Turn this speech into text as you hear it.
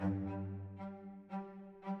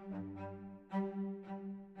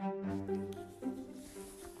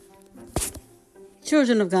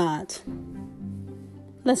Children of God,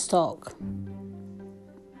 let's talk.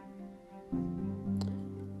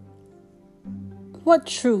 What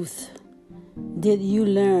truth did you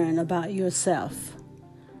learn about yourself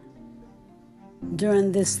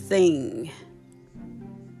during this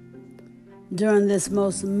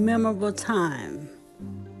most memorable time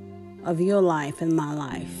of your life and my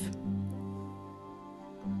life?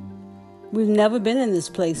 We've never been in this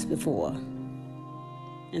place before.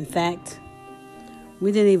 In fact,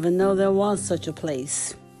 we didn't even know there was such a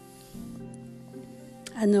place.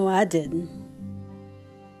 I know I didn't.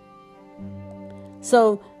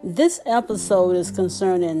 So this episode is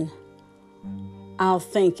concerning our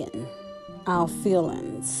thinking, our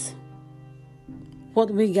feelings, what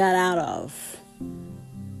we got out of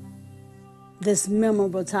this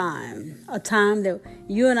memorable time, a time that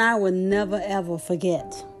you and I would never ever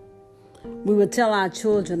forget. We would tell our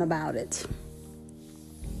children about it.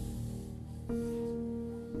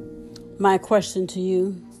 My question to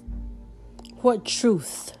you, what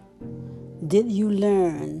truth did you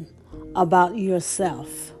learn about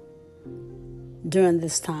yourself during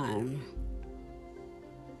this time?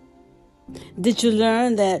 Did you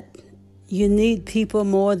learn that you need people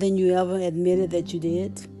more than you ever admitted that you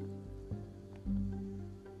did?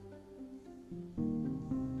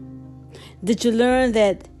 Did you learn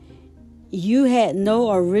that you had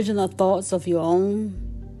no original thoughts of your own,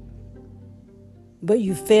 but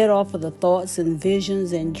you fed off of the thoughts and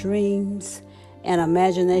visions and dreams and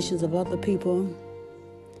imaginations of other people?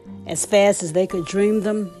 As fast as they could dream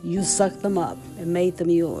them, you sucked them up and made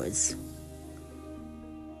them yours.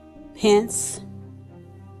 Hence,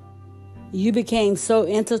 you became so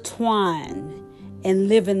intertwined in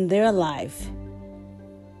living their life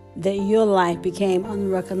that your life became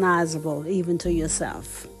unrecognizable even to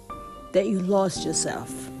yourself, that you lost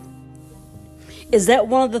yourself. Is that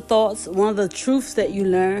one of the thoughts, one of the truths that you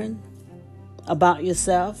learned about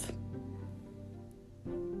yourself?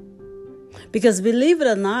 Because believe it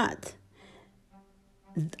or not,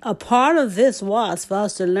 a part of this was for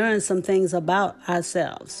us to learn some things about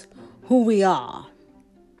ourselves, who we are,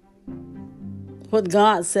 what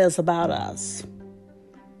God says about us.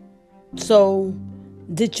 So,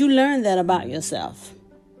 did you learn that about yourself?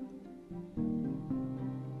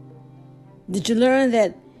 Did you learn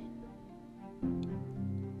that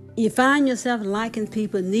you find yourself liking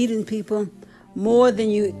people, needing people more than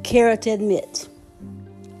you care to admit?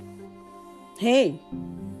 Hey,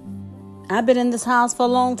 I've been in this house for a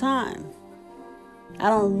long time. I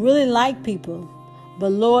don't really like people,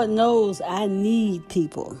 but Lord knows I need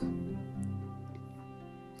people.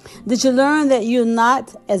 Did you learn that you're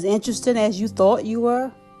not as interested as you thought you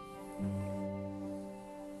were?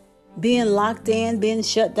 Being locked in, being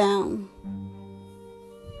shut down.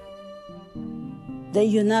 That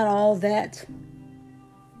you're not all that.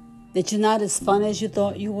 That you're not as fun as you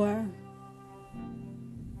thought you were.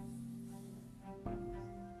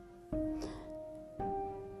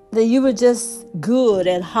 That you were just good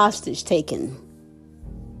at hostage taking.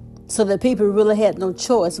 So that people really had no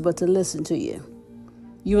choice but to listen to you.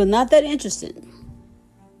 You were not that interested.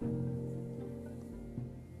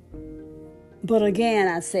 But again,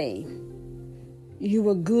 I say, you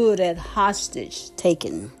were good at hostage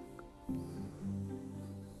taking.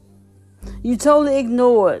 You totally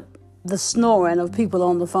ignored the snoring of people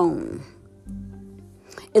on the phone.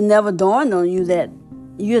 It never dawned on you that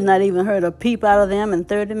you had not even heard a peep out of them in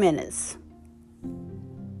 30 minutes.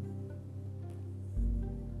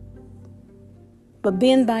 But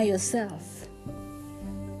being by yourself,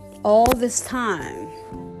 all this time,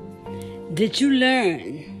 did you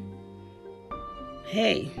learn,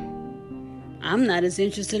 hey, I'm not as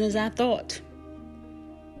interested as I thought.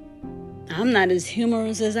 I'm not as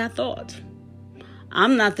humorous as I thought.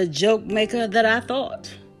 I'm not the joke maker that I thought.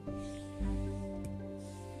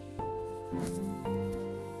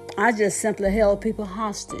 I just simply held people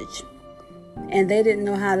hostage, and they didn't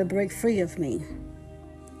know how to break free of me.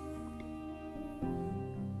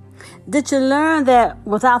 Did you learn that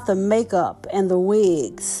without the makeup and the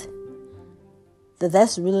wigs,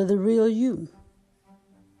 that's really the real you?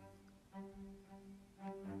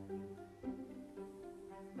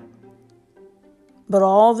 But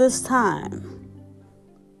all this time,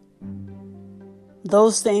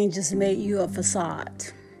 those things just made you a facade.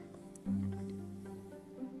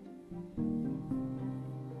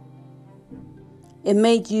 It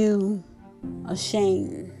made you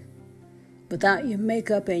ashamed without your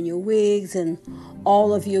makeup and your wigs and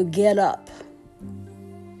all of your get up.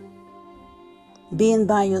 Being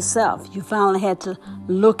by yourself, you finally had to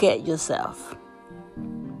look at yourself.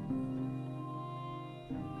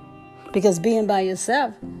 Because being by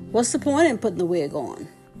yourself, What's the point in putting the wig on?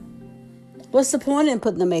 What's the point in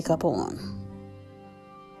putting the makeup on?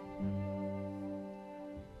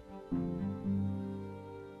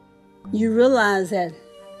 You realize that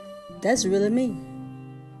that's really me.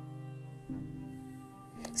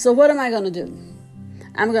 So what am I going to do?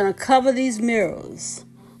 I'm going to cover these mirrors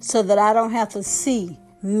so that I don't have to see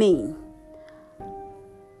me.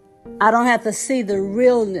 I don't have to see the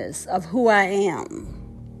realness of who I am.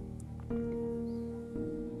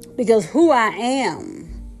 Because who I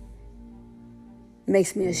am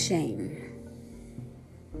makes me ashamed.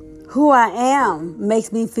 Who I am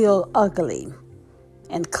makes me feel ugly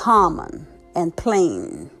and common and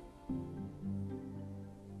plain.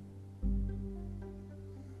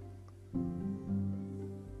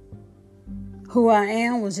 Who I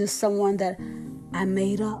am was just someone that I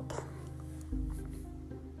made up.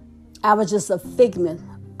 I was just a figment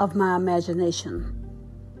of my imagination,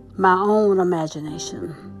 my own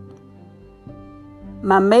imagination.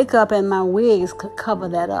 My makeup and my wigs could cover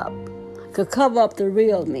that up, could cover up the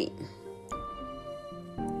real me.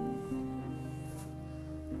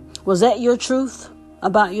 Was that your truth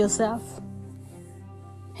about yourself?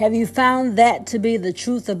 Have you found that to be the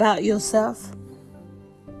truth about yourself?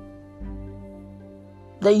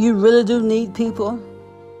 That you really do need people?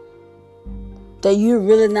 That you're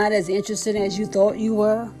really not as interested as you thought you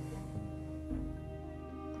were?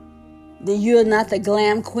 That you're not the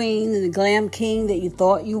glam queen and the glam king that you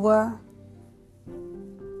thought you were?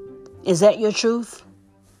 Is that your truth?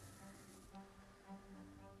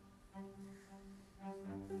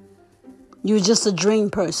 You're just a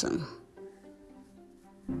dream person.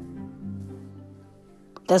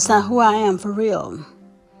 That's not who I am for real.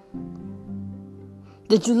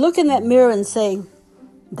 Did you look in that mirror and say,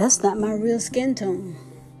 that's not my real skin tone?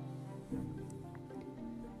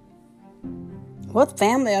 What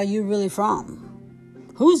family are you really from?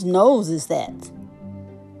 Whose nose is that?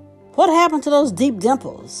 What happened to those deep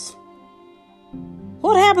dimples?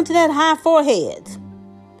 What happened to that high forehead?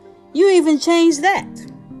 You even changed that.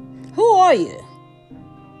 Who are you?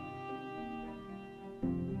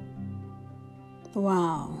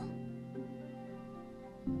 Wow.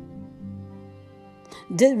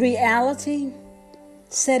 Did reality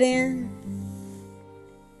set in?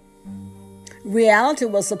 Reality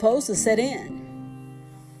was supposed to set in.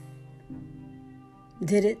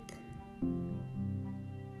 Did it?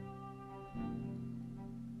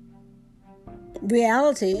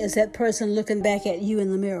 Reality is that person looking back at you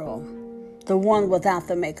in the mirror, the one without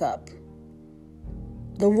the makeup,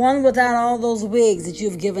 the one without all those wigs that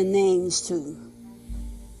you've given names to,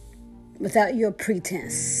 without your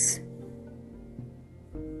pretense.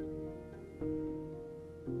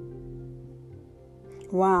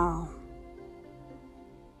 Wow.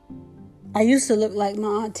 I used to look like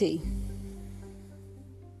my auntie.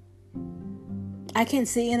 I can't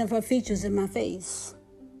see any of her features in my face.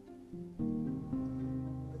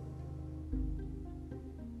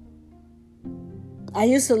 I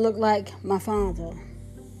used to look like my father,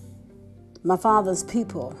 my father's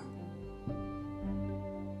people.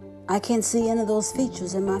 I can't see any of those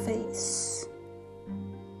features in my face.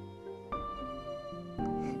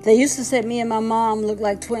 They used to say me and my mom look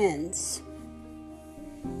like twins.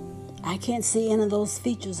 I can't see any of those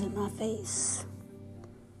features in my face.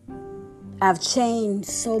 I've changed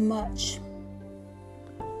so much.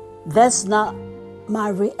 That's not my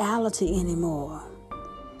reality anymore.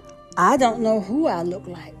 I don't know who I look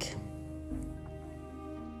like.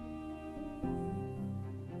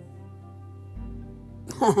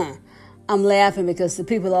 I'm laughing because the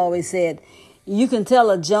people always said, you can tell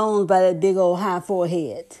a Jones by that big old high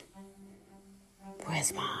forehead.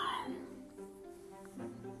 Where's mine?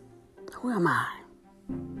 Who am I?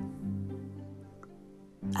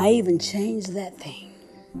 I even changed that thing.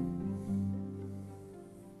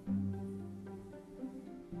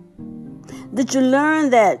 Did you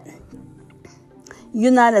learn that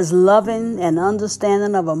you're not as loving and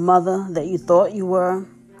understanding of a mother that you thought you were?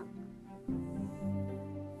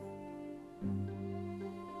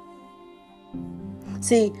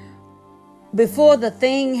 See, before the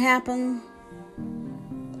thing happened,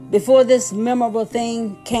 before this memorable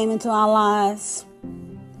thing came into our lives,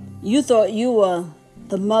 you thought you were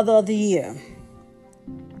the mother of the year.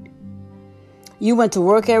 You went to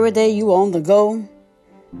work every day. You were on the go.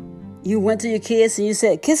 You went to your kids and you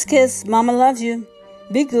said, kiss, kiss, mama loves you.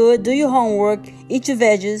 Be good, do your homework, eat your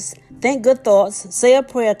veggies, think good thoughts, say a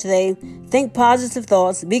prayer today, think positive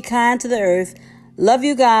thoughts, be kind to the earth, love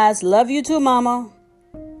you guys, love you too, mama.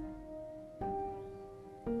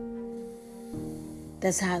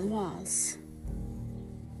 That's how it was.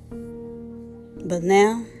 But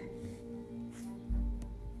now,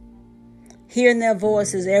 hearing their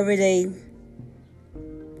voices every day,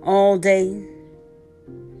 all day,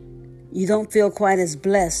 you don't feel quite as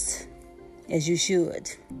blessed as you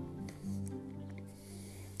should.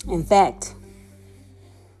 In fact,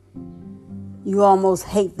 you almost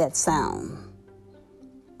hate that sound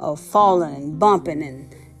of falling and bumping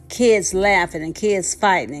and kids laughing and kids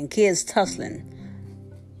fighting and kids tussling,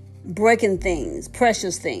 breaking things,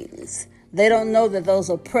 precious things. They don't know that those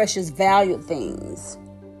are precious, valued things.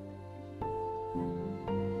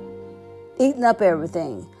 Eating up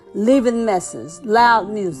everything, leaving messes, loud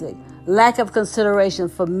music, lack of consideration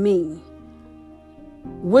for me.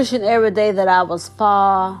 Wishing every day that I was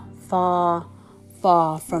far, far,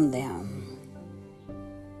 far from them.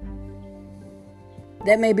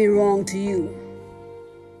 That may be wrong to you,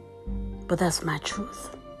 but that's my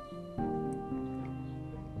truth.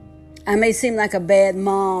 I may seem like a bad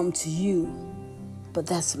mom to you, but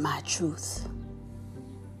that's my truth.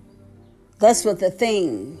 That's what the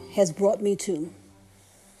thing has brought me to.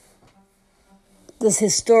 This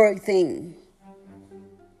historic thing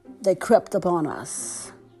that crept upon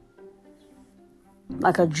us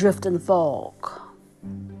like a drifting fog,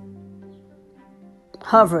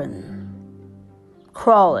 hovering,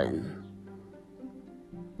 crawling,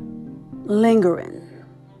 lingering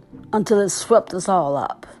until it swept us all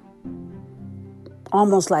up,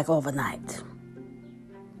 almost like overnight.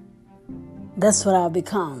 That's what I've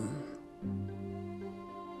become.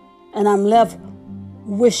 And I'm left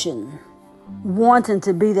wishing, wanting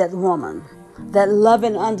to be that woman, that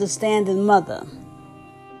loving, understanding mother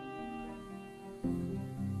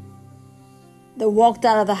that walked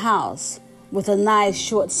out of the house with a nice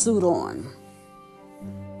short suit on.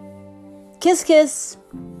 Kiss, kiss.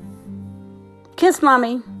 Kiss,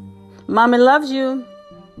 mommy. Mommy loves you.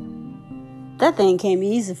 That thing came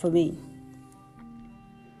easy for me.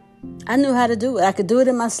 I knew how to do it. I could do it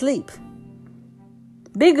in my sleep.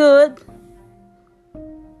 Be good.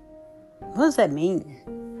 What does that mean?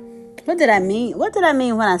 What did I mean? What did I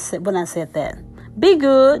mean when I said that? Be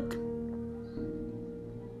good.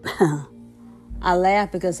 I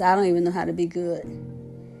laugh because I don't even know how to be good.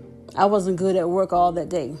 I wasn't good at work all that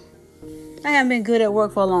day. I haven't been good at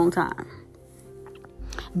work for a long time.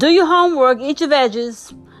 Do your homework, eat your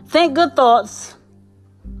veggies, think good thoughts.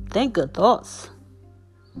 Think good thoughts.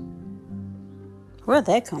 Where'd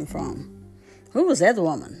that come from? Who was that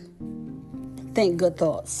woman? Think good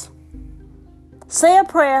thoughts. Say a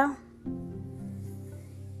prayer.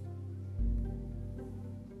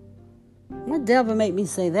 What devil made me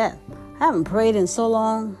say that? I haven't prayed in so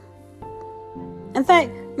long. In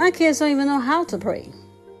fact, my kids don't even know how to pray.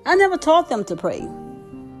 I never taught them to pray.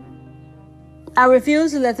 I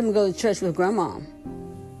refused to let them go to church with Grandma,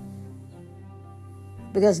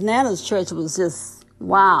 because Nana's church was just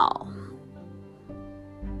wow.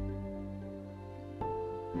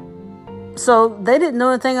 So they didn't know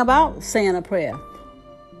anything about saying a prayer.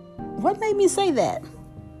 What made me say that?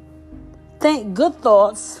 Think good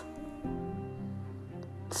thoughts,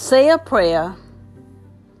 say a prayer,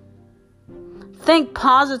 think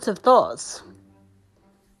positive thoughts.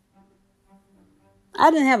 I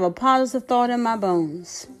didn't have a positive thought in my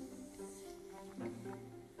bones.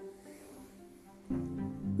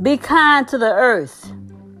 Be kind to the earth.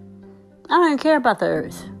 I don't even care about the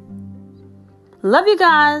earth. Love you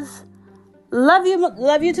guys. Love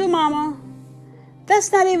you too, Mama.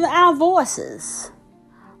 That's not even our voices.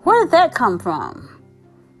 Where did that come from?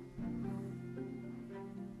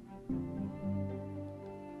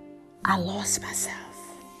 I lost myself.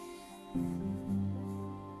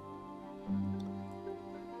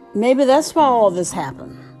 Maybe that's why all this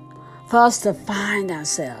happened. For us to find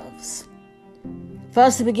ourselves. For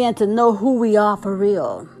us to begin to know who we are for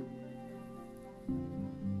real.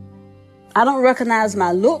 I don't recognize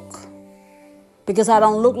my look because I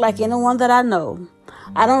don't look like anyone that I know.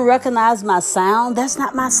 I don't recognize my sound. That's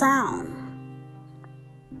not my sound.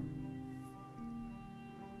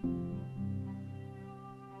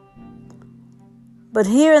 But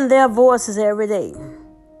hearing their voices every day,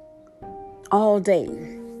 all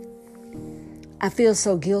day, I feel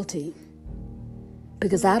so guilty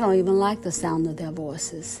because I don't even like the sound of their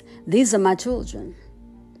voices. These are my children.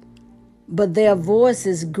 But their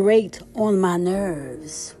voices grate on my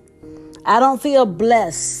nerves. I don't feel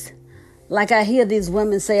blessed. Like I hear these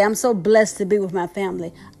women say, I'm so blessed to be with my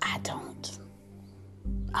family. I don't.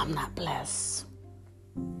 I'm not blessed.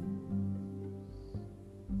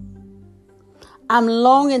 I'm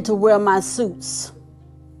longing to wear my suits.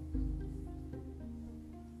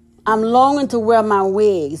 I'm longing to wear my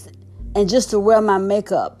wigs and just to wear my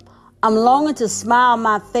makeup. I'm longing to smile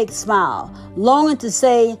my fake smile. Longing to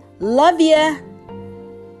say, love ya,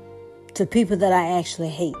 to people that I actually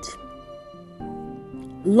hate.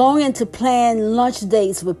 Longing to plan lunch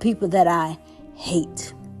dates with people that I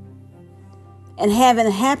hate. And having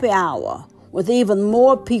a happy hour with even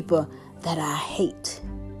more people that I hate.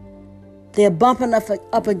 They're bumping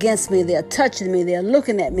up against me. They're touching me. They're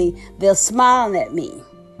looking at me. They're smiling at me.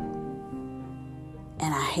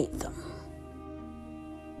 And I hate them.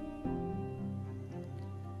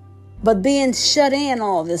 But being shut in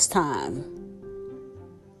all this time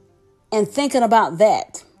and thinking about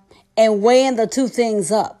that and weighing the two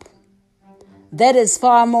things up, that is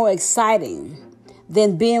far more exciting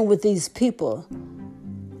than being with these people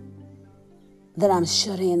that I'm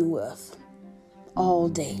shut in with all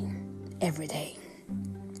day, every day.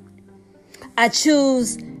 I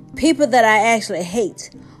choose people that I actually hate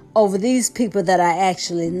over these people that I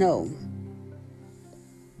actually know.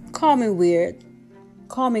 Call me weird.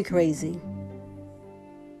 Call me crazy.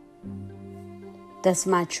 That's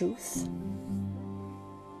my truth.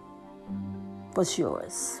 What's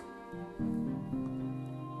yours?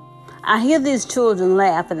 I hear these children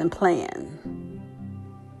laughing and playing.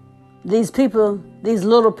 These people, these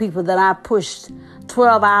little people that I pushed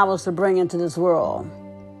 12 hours to bring into this world.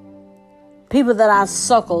 People that I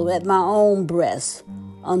suckled at my own breast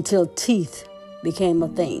until teeth became a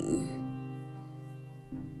thing.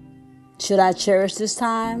 Should I cherish this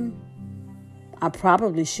time? I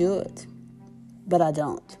probably should, but I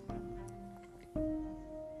don't.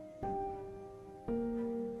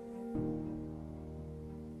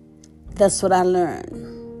 That's what I learned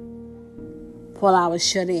while I was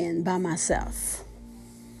shut in by myself.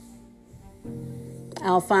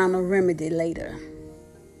 I'll find a remedy later.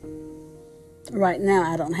 Right now,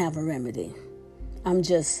 I don't have a remedy. I'm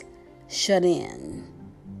just shut in,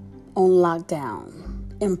 on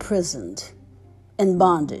lockdown, imprisoned, in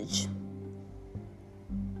bondage.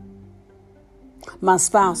 My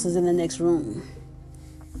spouse is in the next room.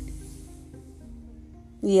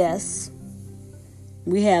 Yes,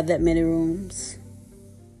 we have that many rooms.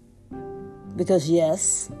 Because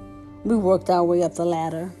yes, we worked our way up the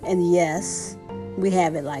ladder. And yes, we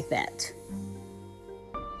have it like that.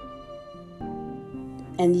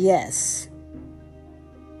 And yes,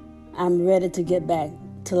 I'm ready to get back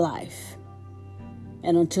to life.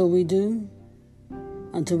 And until we do,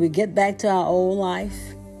 until we get back to our old life,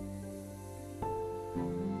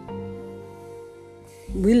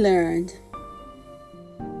 we learned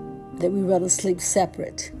that we'd rather sleep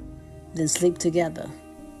separate than sleep together.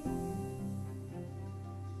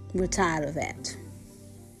 We're tired of that.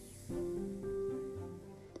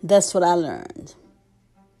 That's what I learned.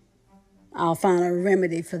 I'll find a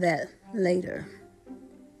remedy for that later.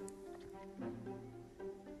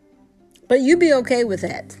 But you be okay with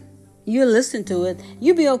that. You listen to it.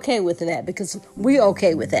 You be okay with that because we're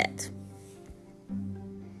okay with that.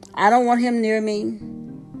 I don't want him near me.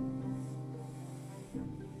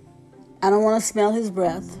 I don't want to smell his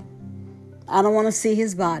breath. I don't want to see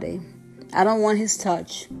his body. I don't want his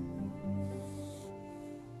touch.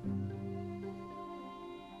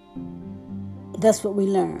 That's what we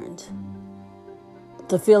learned.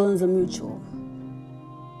 The feelings are mutual.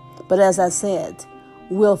 But as I said,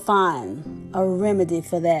 we'll find a remedy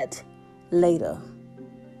for that later.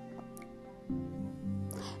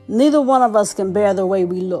 Neither one of us can bear the way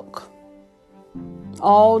we look.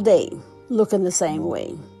 All day, looking the same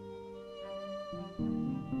way.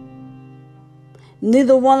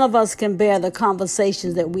 Neither one of us can bear the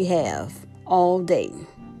conversations that we have all day.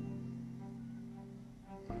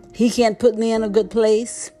 He can't put me in a good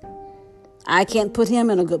place. I can't put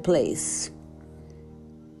him in a good place.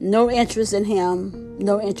 No interest in him,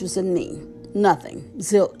 no interest in me. Nothing.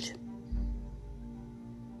 Zilch.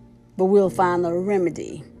 But we'll find a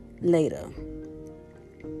remedy later.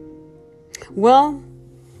 Well,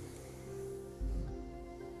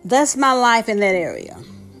 that's my life in that area.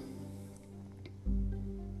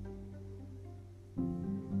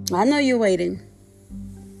 I know you're waiting.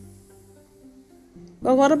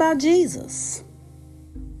 But what about Jesus?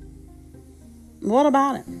 What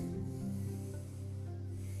about him?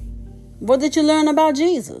 What did you learn about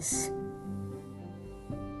Jesus?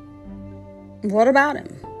 What about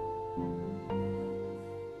him?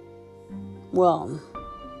 Well,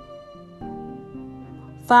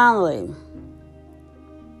 finally,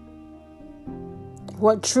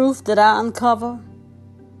 what truth did I uncover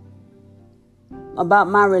about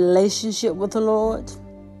my relationship with the Lord?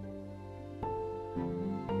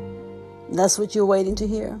 That's what you're waiting to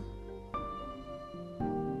hear?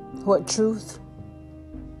 What truth?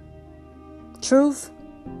 Truth?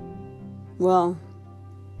 Well,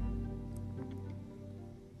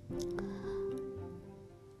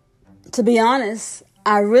 to be honest,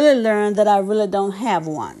 I really learned that I really don't have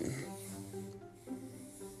one.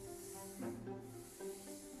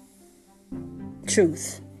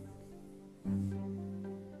 Truth.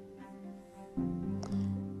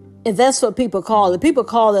 If that's what people call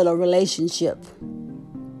it a relationship.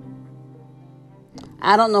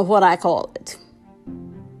 I don't know what I call it.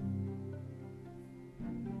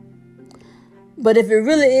 But if it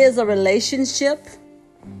really is a relationship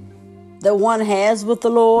that one has with the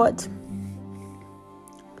Lord,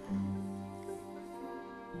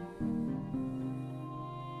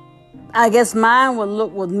 I guess mine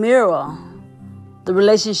would mirror the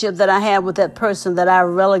relationship that I have with that person that I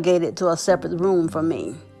relegated to a separate room from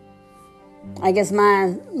me. I guess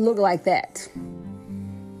mine look like that.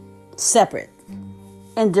 Separate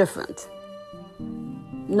and different.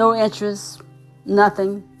 No interest,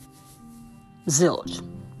 nothing, zilch.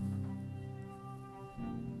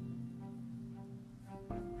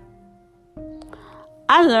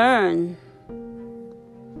 I learned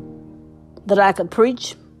that I could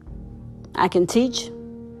preach, I can teach,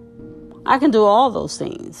 I can do all those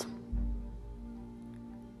things.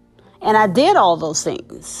 And I did all those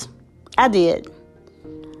things. I did.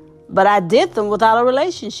 But I did them without a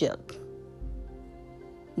relationship.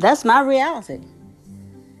 That's my reality.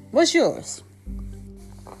 What's yours?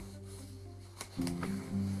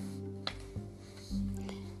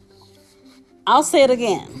 I'll say it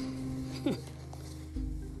again.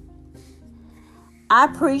 I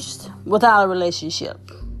preached without a relationship.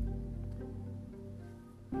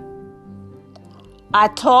 I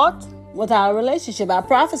taught without a relationship. I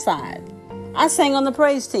prophesied. I sang on the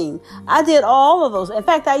praise team. I did all of those. In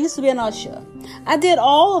fact, I used to be an usher. I did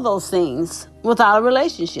all of those things without a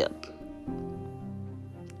relationship.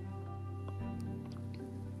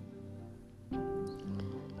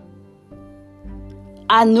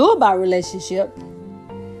 I knew about relationship.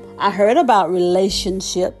 I heard about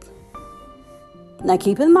relationship. Now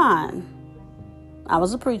keep in mind, I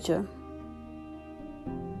was a preacher.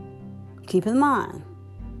 Keep in mind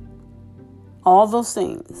all those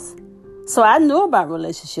things. So I knew about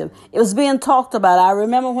relationship. It was being talked about. I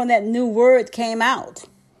remember when that new word came out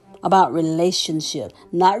about relationship,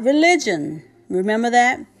 not religion. Remember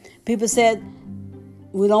that? People said,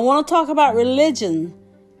 we don't want to talk about religion.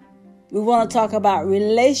 We want to talk about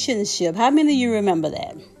relationship. How many of you remember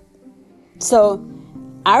that? So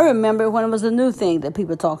I remember when it was a new thing that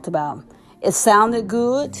people talked about. It sounded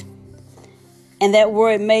good. And that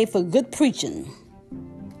word made for good preaching.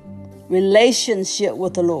 Relationship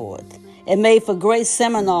with the Lord. It made for great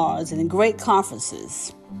seminars and great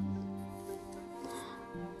conferences.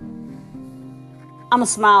 I'm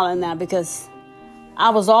smiling now because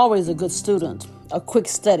I was always a good student, a quick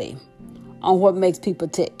study on what makes people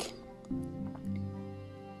tick.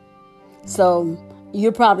 So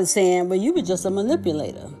you're probably saying, well, you were just a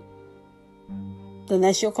manipulator. Then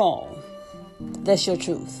that's your call. That's your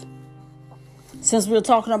truth. Since we're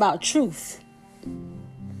talking about truth,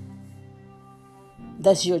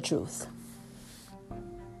 that's your truth.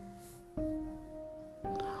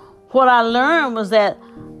 What I learned was that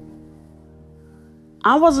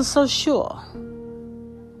I wasn't so sure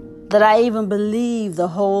that I even believed the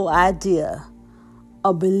whole idea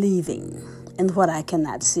of believing in what I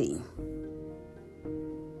cannot see.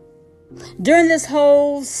 During this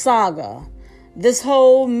whole saga, this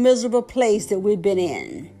whole miserable place that we've been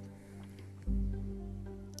in,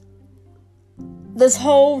 this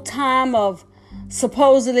whole time of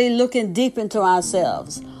supposedly looking deep into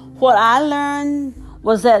ourselves, what I learned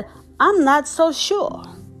was that I'm not so sure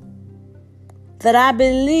that I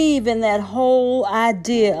believe in that whole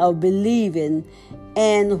idea of believing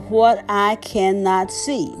in what I cannot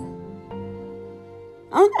see.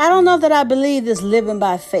 I don't know that I believe this living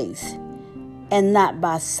by faith and not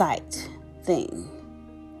by sight thing.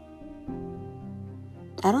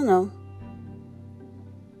 I don't know.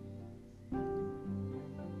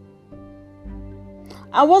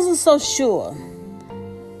 I wasn't so sure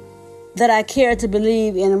that I cared to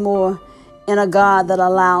believe anymore in a God that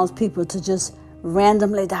allows people to just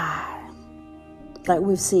randomly die, like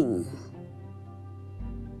we've seen.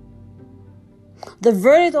 The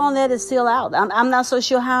verdict on that is still out. I'm not so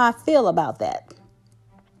sure how I feel about that.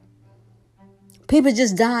 People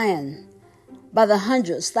just dying by the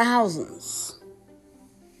hundreds, thousands,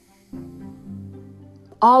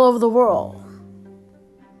 all over the world.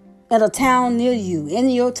 At a town near you, in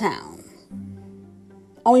your town,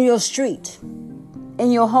 on your street,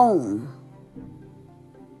 in your home.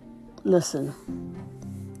 Listen,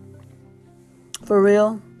 for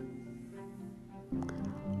real,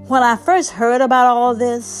 when I first heard about all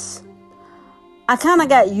this, I kind of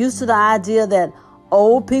got used to the idea that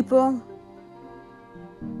old people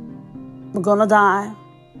were going to die.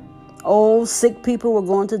 Old, sick people were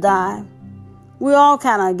going to die. We all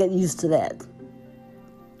kind of get used to that.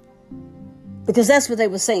 Because that's what they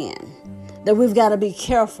were saying. That we've got to be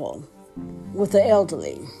careful with the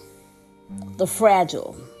elderly, the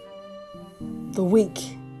fragile, the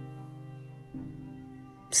weak.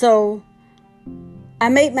 So I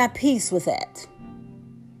made my peace with that.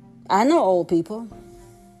 I know old people.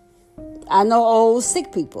 I know old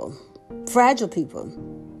sick people, fragile people.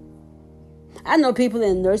 I know people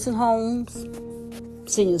in nursing homes,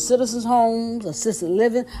 senior citizens homes, assisted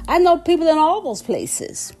living. I know people in all those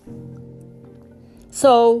places.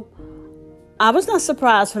 So I was not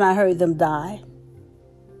surprised when I heard them die.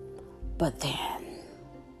 But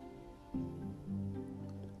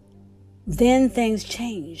then things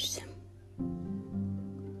changed.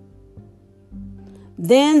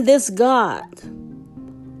 Then this God,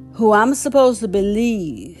 who I'm supposed to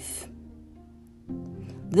believe,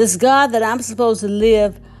 this God that I'm supposed to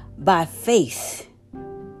live by faith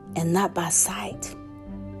and not by sight.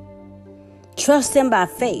 Trust Him by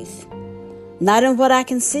faith, not in what I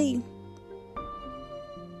can see.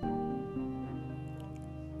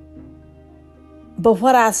 But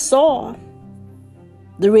what I saw,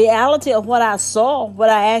 the reality of what I saw, what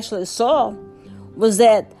I actually saw, was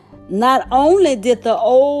that not only did the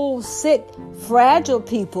old, sick, fragile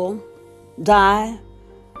people die,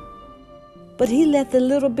 but He let the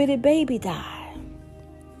little bitty baby die.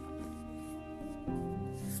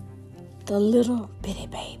 The little bitty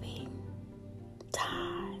baby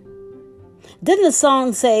died. Didn't the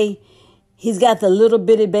song say He's got the little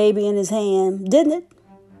bitty baby in His hand? Didn't it?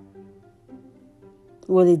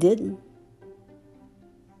 Well, He didn't.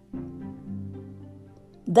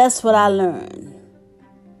 That's what I learned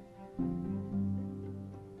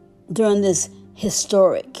during this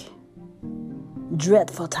historic,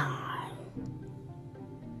 dreadful time.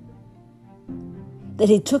 That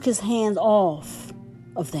He took His hands off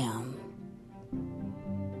of them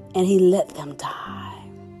and He let them die.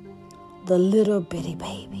 The little bitty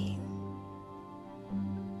baby.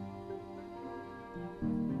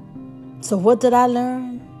 So what did I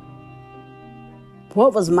learn?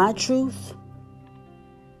 What was my truth?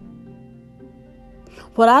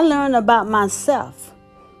 What I learned about myself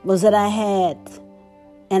was that I had,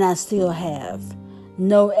 and I still have,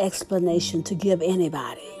 no explanation to give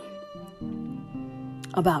anybody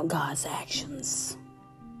about God's actions.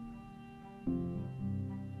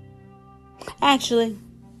 Actually,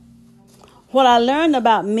 what I learned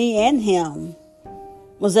about me and Him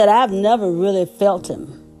was that I've never really felt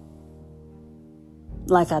Him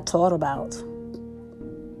like I taught about.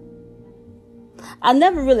 I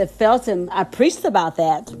never really felt Him. I preached about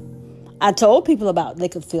that. I told people about they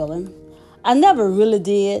could feel Him. I never really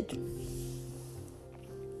did.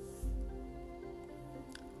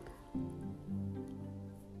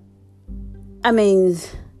 I mean,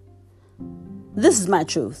 this is my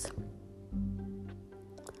truth.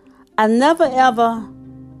 I never ever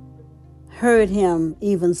heard Him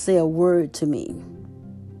even say a word to me.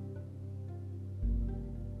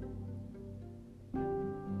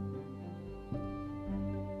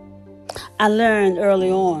 I learned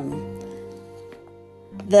early on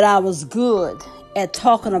that I was good at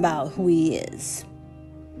talking about who He is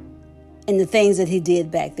and the things that He did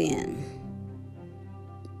back then.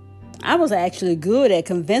 I was actually good at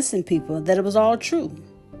convincing people that it was all true.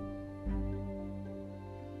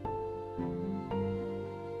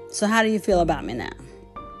 So how do you feel about me now?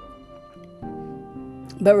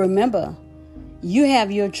 But remember, you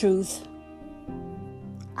have your truth.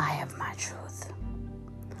 I have my truth.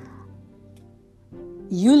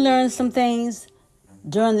 You learned some things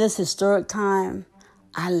during this historic time.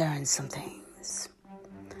 I learned some things.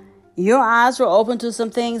 Your eyes were open to some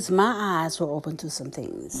things. My eyes were open to some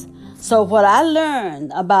things. So what I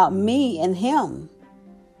learned about me and Him,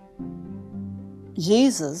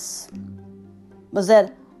 Jesus, was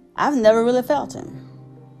that I've never really felt Him.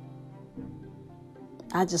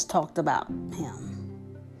 I just talked about Him.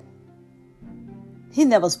 He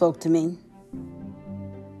never spoke to me.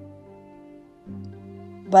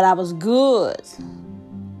 But I was good.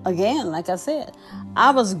 Again, like I said,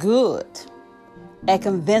 I was good at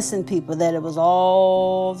convincing people that it was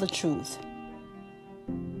all the truth.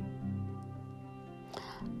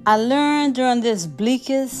 I learned during this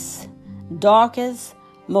bleakest, darkest,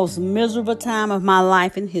 most miserable time of my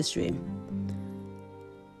life in history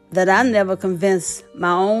that I never convinced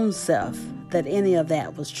my own self that any of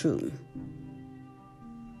that was true.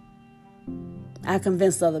 I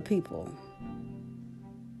convinced other people.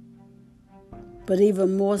 But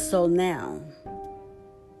even more so now,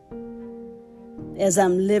 as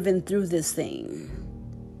I'm living through this thing,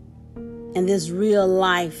 And this real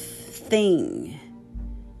life thing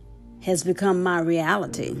has become my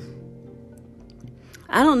reality.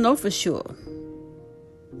 I don't know for sure.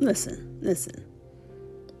 Listen.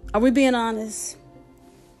 Are we being honest?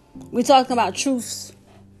 We're talking about truths.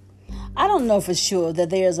 I don't know for sure that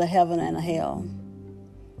there's a heaven and a hell.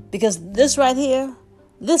 Because this right here,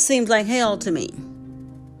 this seems like hell to me.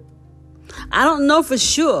 I don't know for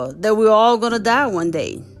sure that we're all going to die one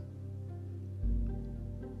day.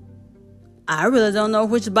 I really don't know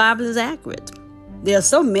which Bible is accurate. There are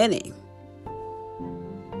so many.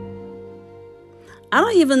 I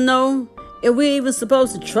don't even know if we're even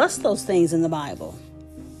supposed to trust those things in the Bible.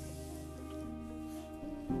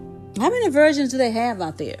 How many versions do they have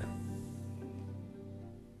out there?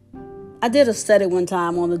 I did a study one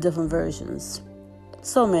time on the different versions.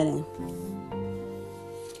 So many.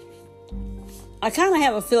 I kind of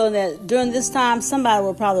have a feeling that during this time, somebody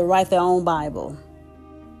will probably write their own Bible.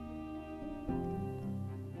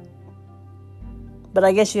 But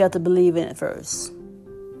I guess you have to believe in it first.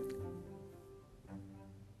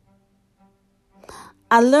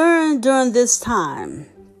 I learned during this time,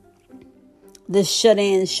 this shut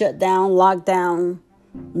in, shut down, lockdown,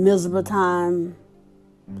 miserable time,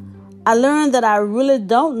 I learned that I really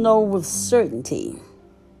don't know with certainty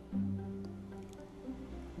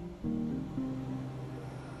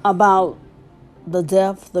about the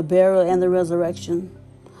death, the burial, and the resurrection.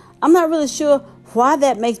 I'm not really sure why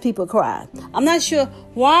that makes people cry. I'm not sure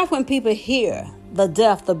why when people hear the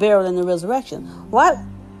death, the burial, and the resurrection, what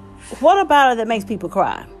about it that makes people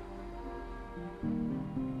cry?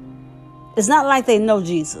 It's not like they know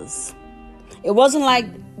Jesus. It wasn't like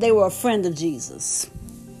they were a friend of Jesus.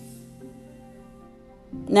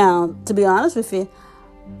 Now, to be honest with you,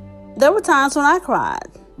 there were times when I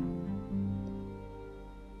cried.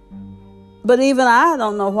 But even I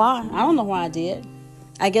don't know why. I don't know why I did.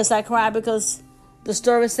 I guess I cried because the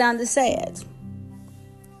story sounded sad.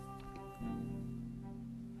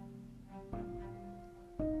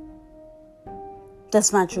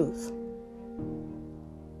 That's my truth.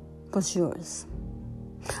 What's yours?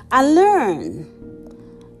 I learned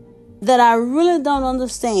that I really don't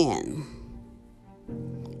understand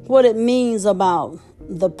what it means about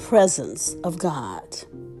the presence of God.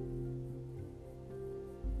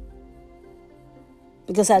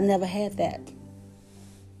 Because I never had that.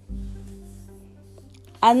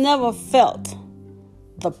 I never felt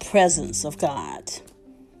the presence of God.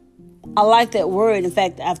 I like that word. In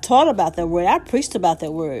fact, I've taught about that word. I preached about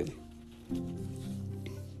that word.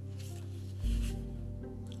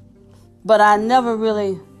 But I never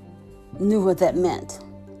really knew what that meant.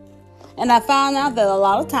 And I found out that a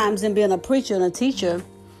lot of times in being a preacher and a teacher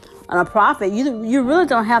and a prophet, you really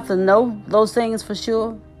don't have to know those things for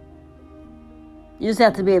sure. You just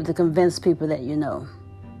have to be able to convince people that you know.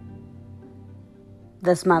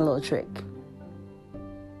 That's my little trick.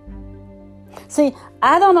 See,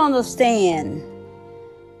 I don't understand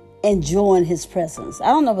enjoying his presence. I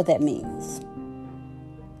don't know what that means.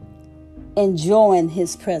 Enjoying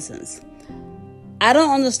his presence. I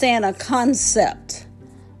don't understand a concept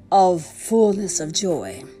of fullness of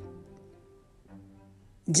joy.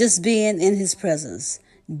 Just being in his presence.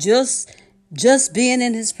 Just being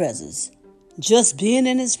in his presence. Just being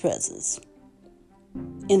in his presence.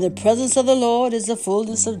 In the presence of the Lord is the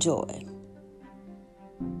fullness of joy.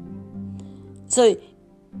 So,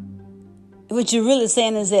 what you're really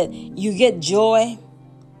saying is that you get joy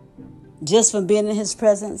just from being in his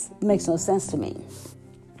presence? It makes no sense to me.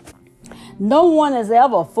 No one is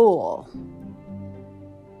ever full.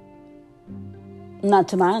 Not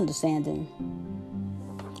to my understanding.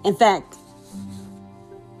 In fact,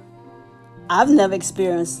 I've never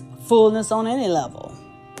experienced fullness on any level.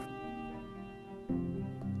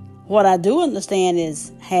 What I do understand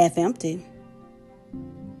is half empty.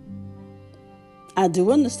 I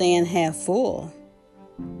do understand half full.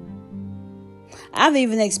 I've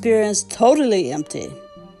even experienced totally empty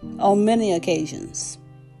on many occasions.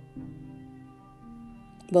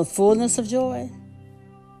 But fullness of joy,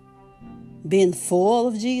 being full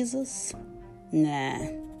of Jesus, nah,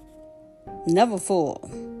 never full.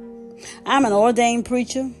 I'm an ordained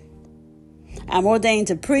preacher. I'm ordained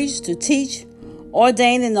to preach, to teach,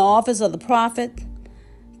 ordained in the office of the prophet,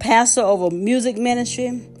 pastor over music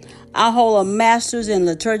ministry. I hold a master's in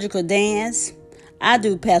liturgical dance. I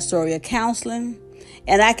do pastoral counseling,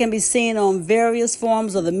 and I can be seen on various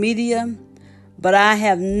forms of the media, but I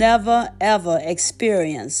have never, ever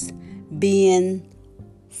experienced being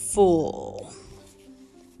full.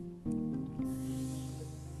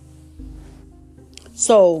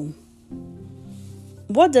 So,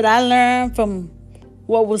 what did I learn from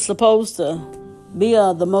what was supposed to be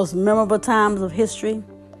the most memorable times of history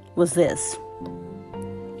was this.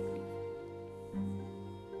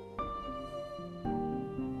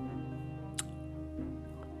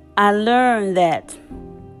 I learned that,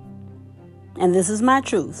 and this is my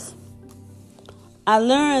truth, I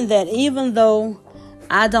learned that even though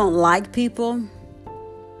I don't like people,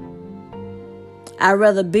 I'd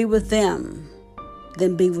rather be with them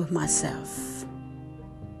than be with myself.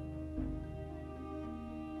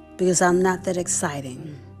 Because I'm not that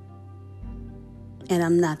exciting, and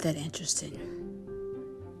I'm not that interesting.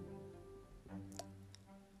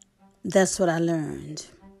 That's what I learned.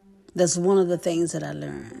 That's one of the things that I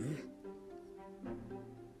learned.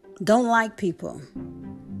 Don't like people,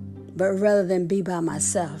 but rather than be by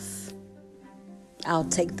myself, I'll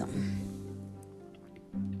take them.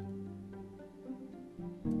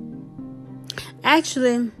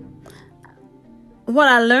 Actually, what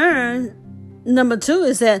I learned, number 2,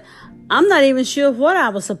 is that I'm not even sure what I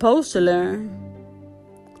was supposed to learn.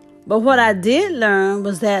 But what I did learn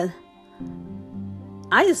was that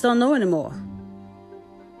I just don't know anymore.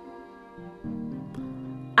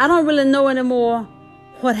 I don't really know anymore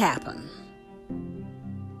what happened.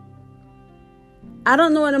 I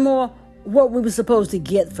don't know anymore what we were supposed to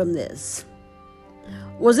get from this.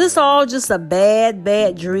 Was this all just a bad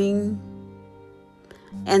dream?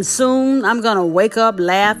 And soon I'm going to wake up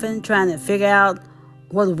laughing, trying to figure out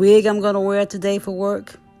what wig I'm going to wear today for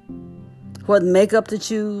work, what makeup to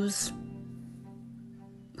choose,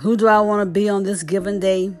 who do I want to be on this given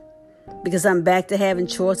day, because I'm back to having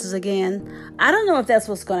choices again. I don't know if that's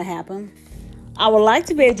what's going to happen. I would like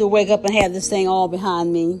to be able to wake up and have this thing all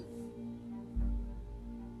behind me.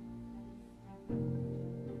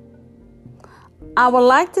 I would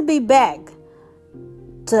like to be back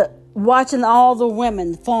to watching all the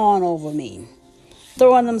women fawn over me,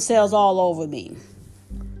 throwing themselves all over me.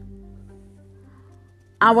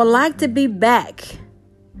 I would like to be back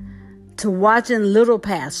to watching little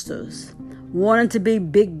pastors wanting to be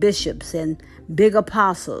big bishops and big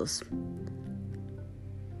apostles.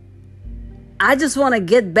 I just want to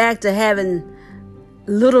get back to having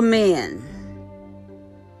little men,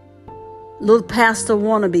 little pastor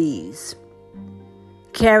wannabes,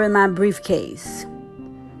 carrying my briefcase,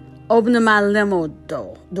 opening my limo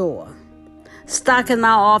door, stocking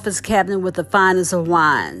my office cabinet with the finest of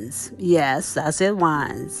wines. Yes, I said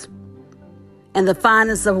wines. And the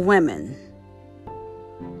finest of women.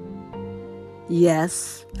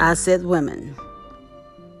 Yes, I said women.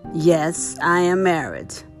 Yes, I am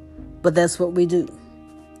married. But that's what we do.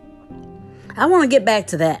 I want to get back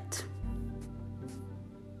to that.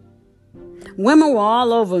 Women were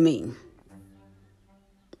all over me.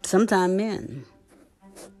 Sometimes men.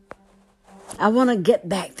 I want to get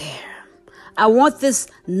back there. I want this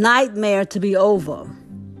nightmare to be over.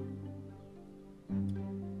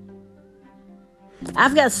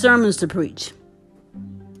 I've got sermons to preach.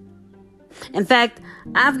 In fact,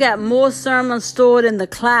 I've got more sermons stored in the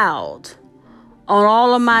cloud on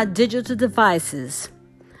all of my digital devices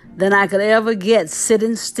than I could ever get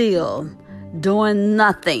sitting still, doing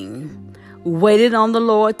nothing, waiting on the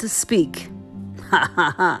Lord to speak. Ha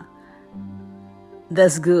ha ha.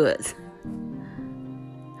 That's good.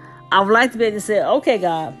 I would like to be able to say, okay,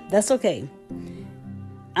 God, that's okay.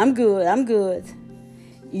 I'm good.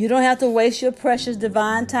 You don't have to waste your precious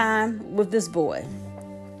divine time with this boy.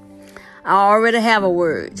 I already have a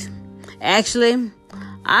word. Actually,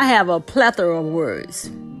 I have a plethora of words,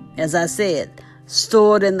 as I said,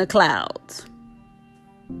 stored in the clouds.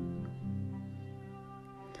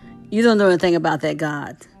 You don't know anything about that,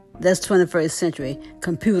 God. That's 21st century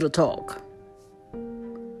computer talk.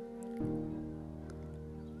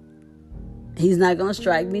 He's not going to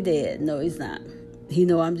strike me dead. No, he's not. He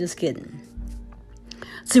know I'm just kidding.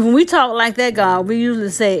 See, when we talk like that, God, we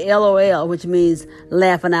usually say LOL, which means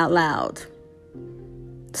laughing out loud.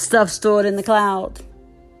 Stuff stored in the cloud.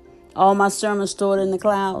 All my sermons stored in the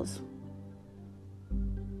clouds.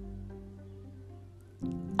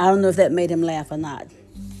 I don't know if that made him laugh or not.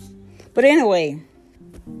 But anyway,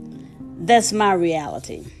 that's my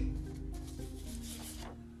reality.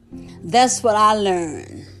 That's what I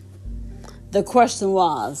learned. The question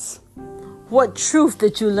was, what truth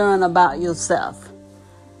did you learn about yourself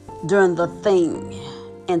during the thing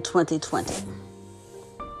in 2020?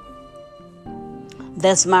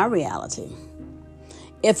 That's my reality.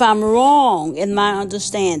 If I'm wrong in my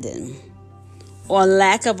understanding or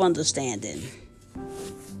lack of understanding,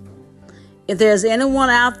 if there's anyone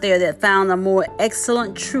out there that found a more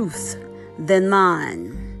excellent truth than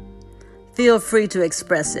mine, feel free to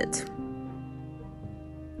express it.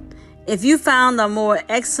 If you found a more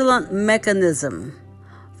excellent mechanism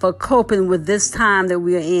for coping with this time that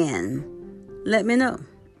we're in, let me know.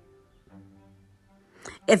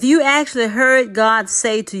 If you actually heard God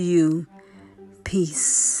say to you,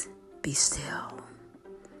 peace, be still,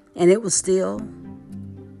 and it was still,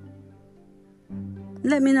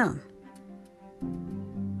 let me know.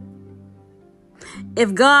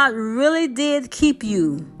 If God really did keep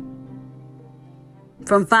you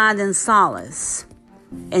from finding solace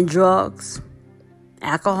in drugs,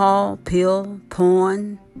 alcohol, pill,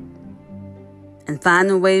 porn, and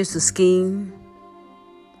finding ways to scheme,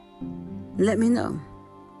 let me know.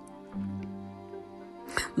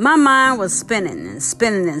 My mind was spinning and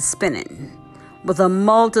spinning and spinning with a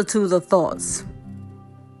multitude of thoughts.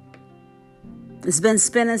 It's been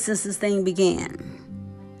spinning since this thing began.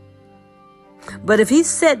 But if he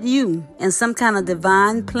set you in some kind of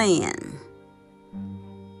divine plan,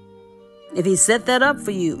 if he set that up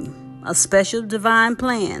for you, a special divine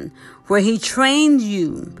plan where he trained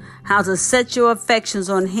you how to set your affections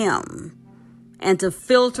on him and to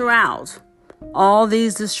filter out all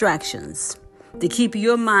these distractions to keep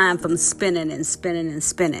your mind from spinning and spinning and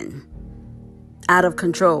spinning out of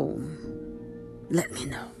control, let me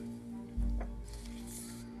know.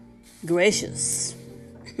 Gracious.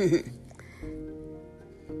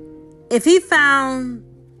 If he found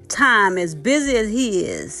time as busy as he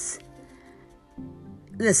is,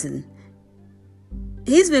 listen,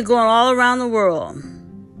 he's been going all around the world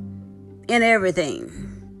in everything,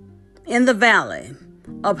 in the valley,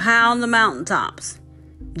 up high on the mountaintops,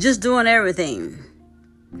 just doing everything.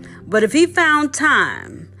 But if he found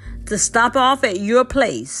time to stop off at your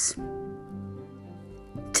place,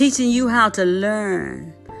 teaching you how to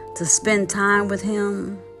learn to spend time with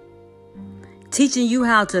him, teaching you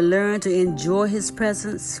how to learn to enjoy his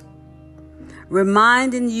presence,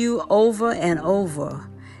 reminding you over and over,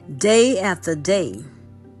 day after day,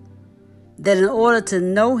 that in order to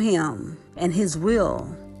know him and his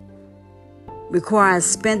will requires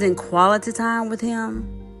spending quality time with him,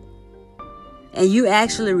 and you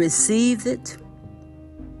actually received it,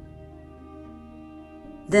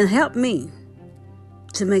 then help me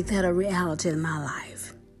to make that a reality in my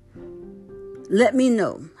life. Let me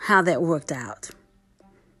know how that worked out.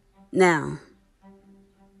 Now,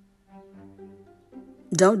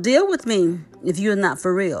 don't deal with me if you're not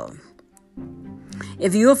for real.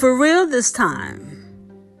 If you're for real this time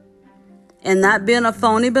and not being a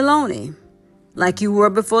phony baloney like you were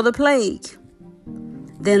before the plague,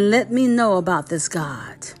 then let me know about this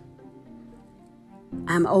God.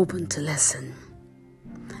 I'm open to listen.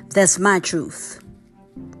 That's my truth.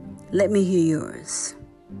 Let me hear yours.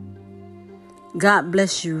 God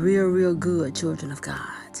bless you real, real good, children of God.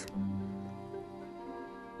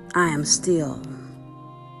 I am still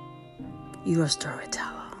your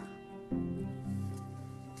storyteller.